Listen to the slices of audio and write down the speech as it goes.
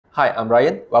Hi, I'm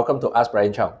Bryan. Welcome to Ask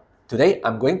Bryan Cheong. Today,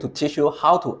 I'm going to teach you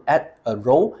how to add a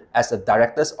role as a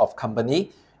directors of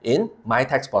company in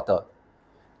MyTax Portal.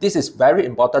 This is very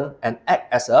important and act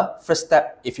as a first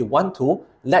step if you want to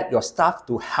let your staff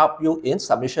to help you in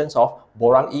submissions of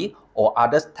Borang E or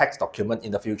other tax document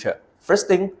in the future. First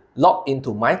thing, log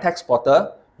into MyTax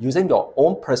Portal using your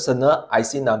own personal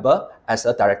IC number as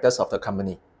a directors of the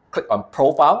company. Click on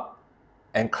Profile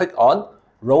and click on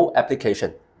Role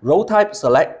Application. Role type,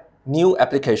 select New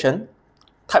Application.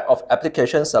 Type of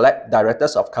application, select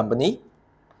Directors of Company.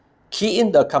 Key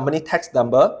in the company tax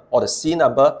number or the C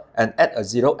number and add a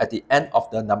 0 at the end of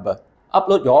the number.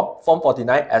 Upload your Form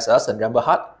 49 as a St.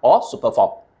 Hard or Super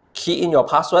Form. Key in your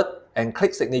password and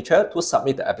click Signature to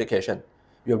submit the application.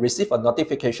 You'll receive a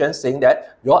notification saying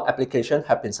that your application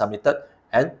has been submitted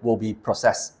and will be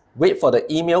processed. Wait for the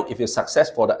email if you're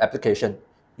successful for the application.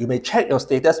 You may check your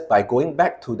status by going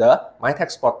back to the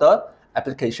MyTax Portal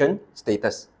application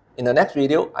status. In the next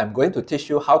video, I'm going to teach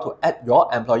you how to add your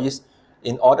employees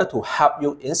in order to help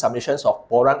you in submissions of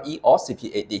Borang E or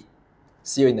CP8D.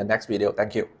 See you in the next video.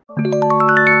 Thank you.